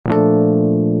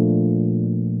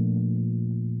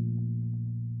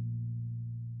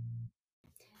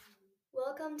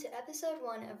welcome to episode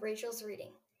 1 of Rachel's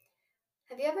Reading.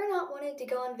 Have you ever not wanted to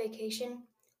go on vacation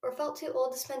or felt too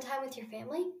old to spend time with your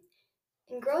family?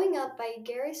 In Growing Up by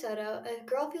Gary Soto, a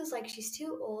girl feels like she's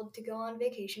too old to go on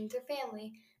vacation with her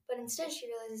family, but instead she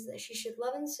realizes that she should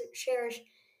love and cherish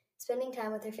spending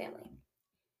time with her family.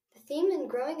 The theme in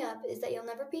Growing Up is that you'll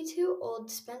never be too old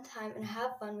to spend time and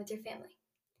have fun with your family.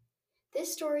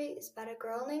 This story is about a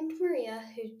girl named Maria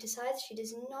who decides she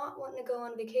does not want to go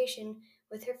on vacation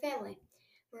with her family.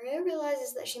 Maria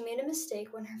realizes that she made a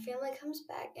mistake when her family comes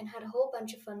back and had a whole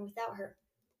bunch of fun without her.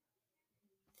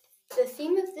 The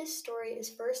theme of this story is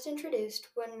first introduced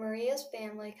when Maria's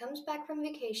family comes back from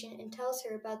vacation and tells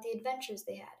her about the adventures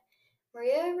they had.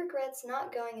 Maria regrets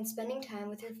not going and spending time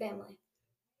with her family.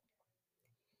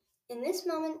 In this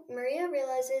moment, Maria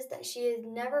realizes that she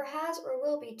never has or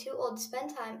will be too old to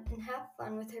spend time and have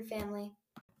fun with her family.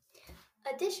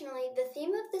 Additionally, the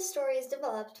theme of this story is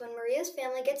developed when Maria's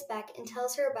family gets back and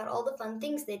tells her about all the fun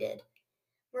things they did.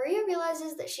 Maria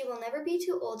realizes that she will never be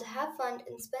too old to have fun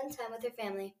and spend time with her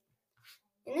family.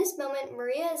 In this moment,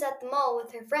 Maria is at the mall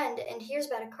with her friend and hears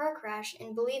about a car crash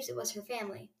and believes it was her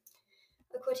family.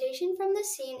 A quotation from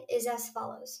this scene is as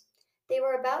follows. They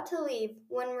were about to leave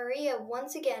when Maria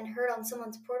once again heard on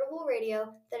someone's portable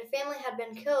radio that a family had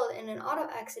been killed in an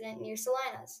auto accident near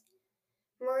Salinas.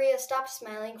 Maria stopped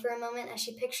smiling for a moment as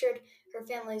she pictured her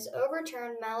family's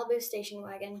overturned Malibu station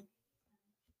wagon.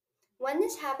 When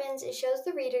this happens, it shows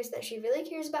the readers that she really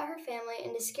cares about her family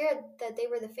and is scared that they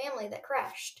were the family that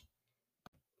crashed.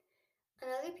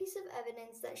 Another piece of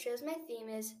evidence that shows my theme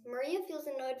is Maria feels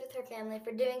annoyed with her family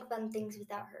for doing fun things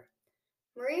without her.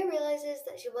 Maria realizes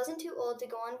that she wasn't too old to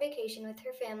go on vacation with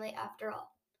her family after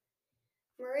all.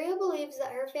 Maria believes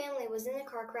that her family was in the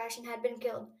car crash and had been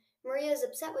killed. Maria is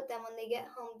upset with them when they get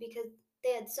home because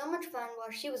they had so much fun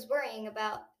while she was worrying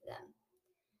about them.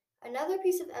 Another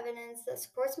piece of evidence that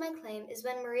supports my claim is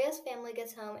when Maria's family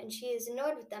gets home and she is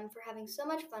annoyed with them for having so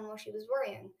much fun while she was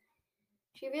worrying.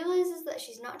 She realizes that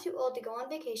she's not too old to go on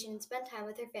vacation and spend time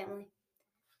with her family.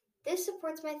 This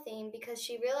supports my theme because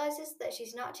she realizes that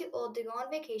she's not too old to go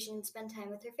on vacation and spend time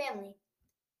with her family.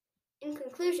 In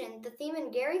conclusion, the theme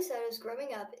in Gary Soto's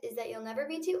Growing Up is that you'll never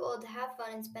be too old to have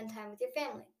fun and spend time with your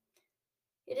family.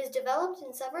 It is developed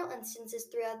in several instances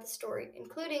throughout the story,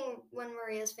 including when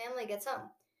Maria's family gets home.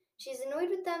 She's annoyed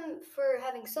with them for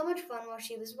having so much fun while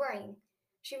she was worrying.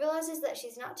 She realizes that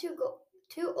she's not too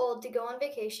old to go on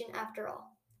vacation after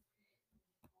all.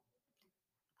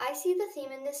 I see the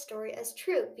theme in this story as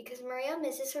true because Maria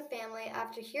misses her family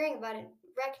after hearing about a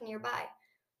wreck nearby.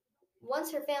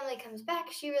 Once her family comes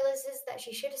back, she realizes that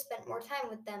she should have spent more time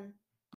with them.